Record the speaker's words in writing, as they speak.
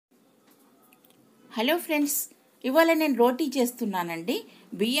Hello friends, ఇవాళ నేను రోటీ చేస్తున్నానండి.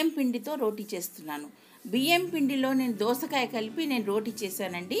 బియ్యం పిండితో రోటీ చేస్తున్నాను. బియ్యం పిండిలో నేను దోసకాయ కలిపి నేను రోటీ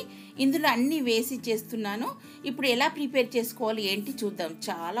చేశానండి. ఇందులో అన్నీ వేసి చేస్తున్నాను. ఇప్పుడు ఎలా ప్రిపేర్ చేసుకోవాలి ఏంటి చూద్దాం.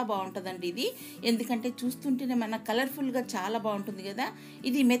 చాలా బాగుంటుందండి ఇది. ఎందుకంటే చూస్తుంటేనే మన కలర్ఫుల్గా చాలా బాగుంటుంది కదా.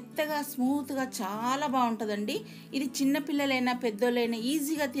 ఇది మెత్తగా స్మూత్గా చాలా బాగుంటుందండి. ఇది చిన్నపిల్లలైనా పెద్దోళ్ళైనా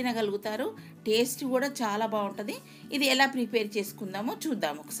ఈజీగా తినగలుగుతారు. టేస్ట్ కూడా చాలా బాగుంటుంది. ఇది ఎలా ప్రిపేర్ చేసుకుందామో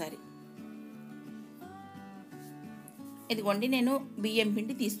చూద్దాం ఒకసారి. ఇదిగోండి, నేను బియ్యం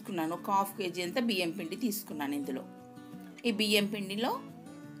పిండి తీసుకున్నాను. ఒక హాఫ్ కేజీ అంత బియ్యం పిండి తీసుకున్నాను. ఇందులో ఈ బియ్యం పిండిలో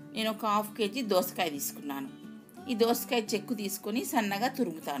నేను ఒక హాఫ్ కేజీ దోసకాయ తీసుకున్నాను. ఈ దోసకాయ చెక్కు తీసుకొని సన్నగా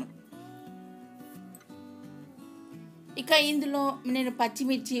తురుముతాను. ఇక ఇందులో నేను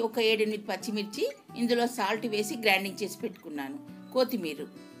పచ్చిమిర్చి ఒక 7-8 పచ్చిమిర్చి ఇందులో సాల్ట్ వేసి గ్రైండింగ్ చేసి పెట్టుకున్నాను. కొత్తిమీర,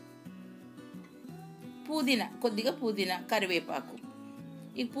 పుదీనా, కొద్దిగా పుదీనా, కరివేపాకు.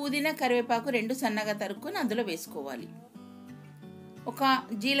 ఈ పుదీనా కరివేపాకు రెండు సన్నగా తరుక్కొని అందులో వేసుకోవాలి.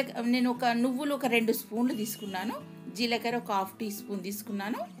 నేను ఒక నువ్వులు ఒక 2 స్పూన్లు తీసుకున్నాను. జీలకర్ర ఒక హాఫ్ టీ స్పూన్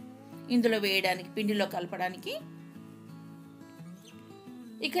తీసుకున్నాను ఇందులో వేయడానికి, పిండిలో కలపడానికి.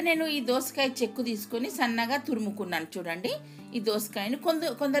 ఇక నేను ఈ దోసకాయ చెక్కు తీసుకొని సన్నగా తురుముకున్నాను. చూడండి, ఈ దోసకాయను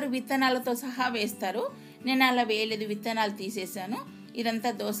కొందరు విత్తనాలతో సహా వేస్తారు. నేను అలా వేయలేదు, విత్తనాలు తీసేసాను.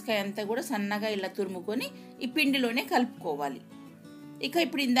 ఇదంతా దోసకాయ అంతా కూడా సన్నగా ఇలా తురుముకొని ఈ పిండిలోనే కలుపుకోవాలి. ఇక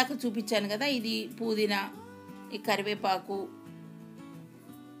ఇప్పుడు ఇందాక చూపించాను కదా, ఇది పుదీనా, ఈ కరివేపాకు,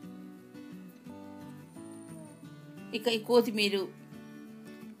 ఇక ఈ కొత్తిమీర,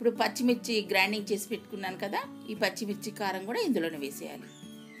 ఇప్పుడు పచ్చిమిర్చి గ్రైండింగ్ చేసి పెట్టుకున్నాను కదా, ఈ పచ్చిమిర్చి కారం కూడా ఇందులోనే వేసేయాలి.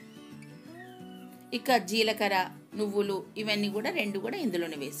 ఇక జీలకర్ర, నువ్వులు ఇవన్నీ కూడా 2 కూడా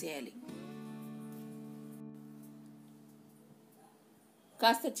ఇందులోనే వేసేయాలి.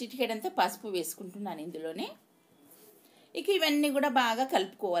 కాస్త చిటికెడంతా పసుపు వేసుకుంటున్నాను ఇందులోనే. ఇక ఇవన్నీ కూడా బాగా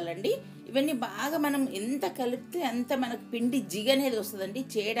కలుపుకోవాలండి. ఇవన్నీ బాగా మనం ఎంత కలిపితే అంత మనకు పిండి జిగనేది వస్తుందండి.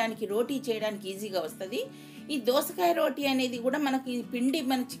 చేయడానికి, రోటీ చేయడానికి ఈజీగా వస్తుంది. ఈ దోసకాయ రోటీ అనేది కూడా మనకి పిండి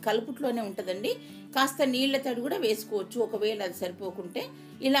మనకి కలుపుట్లోనే ఉంటుందండి. కాస్త నీళ్ళ తడి కూడా వేసుకోవచ్చు ఒకవేళ అది సరిపోకుంటే.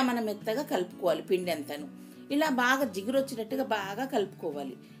 ఇలా మనం మెత్తగా కలుపుకోవాలి పిండి అంతాను. ఇలా బాగా జిగురు వచ్చినట్టుగా బాగా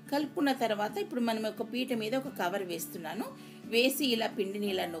కలుపుకోవాలి. కలుపుకున్న తర్వాత ఇప్పుడు మనం ఒక పీట మీద ఒక కవర్ వేస్తున్నాను. వేసి ఇలా పిండిని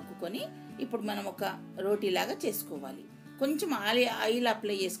ఇలా నొక్కుకొని ఇప్పుడు మనం ఒక రోటీలాగా చేసుకోవాలి. కొంచెం ఆయిల్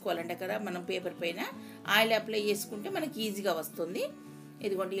అప్లై చేసుకోవాలండి. అక్కడ మనం పేపర్ పైన ఆయిల్ అప్లై చేసుకుంటే మనకి ఈజీగా వస్తుంది.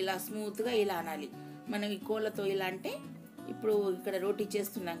 ఇదిగోండి, ఇలా స్మూత్గా ఇలా అనాలి. మనం ఈ కోళ్ళతో ఇలా అంటే ఇప్పుడు ఇక్కడ రోటీ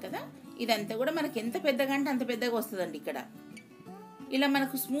చేస్తున్నాం కదా, ఇదంతా కూడా మనకి ఎంత పెద్దగా అంటే అంత పెద్దగా వస్తుందండి. ఇక్కడ ఇలా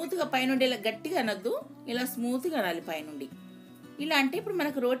మనకు స్మూత్గా పైనుండి ఇలా గట్టిగా అనొద్దు, ఇలా స్మూత్గా అనాలి పైనుండి. ఇలా అంటే ఇప్పుడు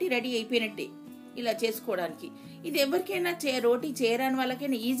మనకు రోటీ రెడీ అయిపోయినట్టే ఇలా చేసుకోవడానికి. ఇది ఎవరికైనా రోటీ చేయరాని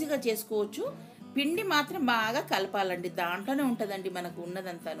వాళ్ళకైనా ఈజీగా చేసుకోవచ్చు. పిండి మాత్రం బాగా కలపాలండి. దాంట్లోనే ఉంటుందండి మనకు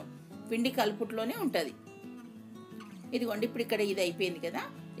ఉన్నదంతాను, పిండి కలుపుట్లోనే ఉంటుంది. ఇదిగోండి, ఇప్పుడు ఇక్కడ ఇది అయిపోయింది కదా.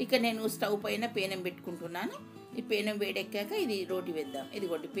 ఇక నేను స్టవ్ పైన పేనం పెట్టుకుంటున్నాను. ఈ పేనం వేడెక్కాక ఇది రోటీ వేద్దాం.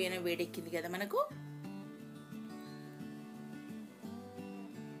 ఇదిగోండి, పేనం వేడెక్కింది కదా మనకు.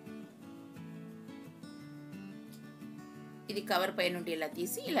 ఇది కవర్ పై నుండి ఇలా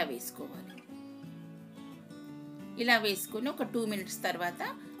తీసి ఇలా వేసుకోవాలి. ఇలా వేసుకొని ఒక 2 మినిట్స్ తర్వాత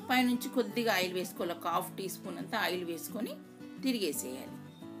పైనుంచి కొద్దిగా ఆయిల్ వేసుకోవాలి. ఒక హాఫ్ టీ స్పూన్ అంతా ఆయిల్ వేసుకొని తిరిగేసేయాలి.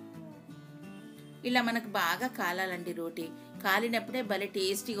 ఇలా మనకు బాగా కాలాలండి రోటీ. కాలినప్పుడే భలే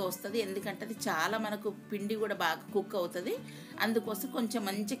టేస్టీగా వస్తుంది. ఎందుకంటే అది చాలా మనకు పిండి కూడా బాగా కుక్ అవుతుంది. అందుకోసం కొంచెం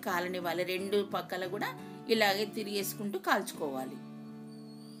మంచి కాలనివ్వాలి. 2 పక్కల కూడా ఇలాగే తిరిగేసుకుంటూ కాల్చుకోవాలి.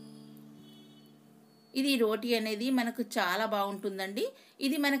 ఇది రోటీ అనేది మనకు చాలా బాగుంటుందండి.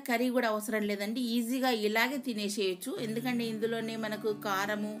 ఇది మనకు కర్రీ కూడా అవసరం లేదండి. ఈజీగా ఇలాగే తినేసేయచ్చు. ఎందుకంటే ఇందులోనే మనకు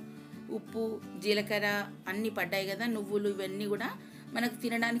కారము, ఉప్పు, జీలకర్ర అన్నీ పడ్డాయి కదా, నువ్వులు ఇవన్నీ కూడా మనకు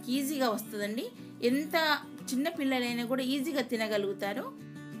తినడానికి ఈజీగా వస్తుందండి. ఎంత చిన్న పిల్లలైనా కూడా ఈజీగా తినగలుగుతారు.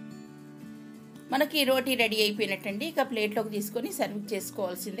 మనకి రోటీ రెడీ అయిపోయినట్టండి. ఇక ప్లేట్లోకి తీసుకొని సర్వ్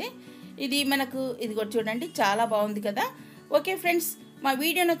చేసుకోవాల్సిందే. ఇది మనకు ఇదిగో చూడండి, చాలా బాగుంది కదా. ఓకే ఫ్రెండ్స్, మా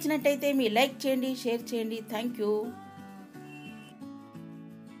వీడియో నచ్చినట్టయితే మీరు లైక్ చేయండి, షేర్ చేయండి. Thank you.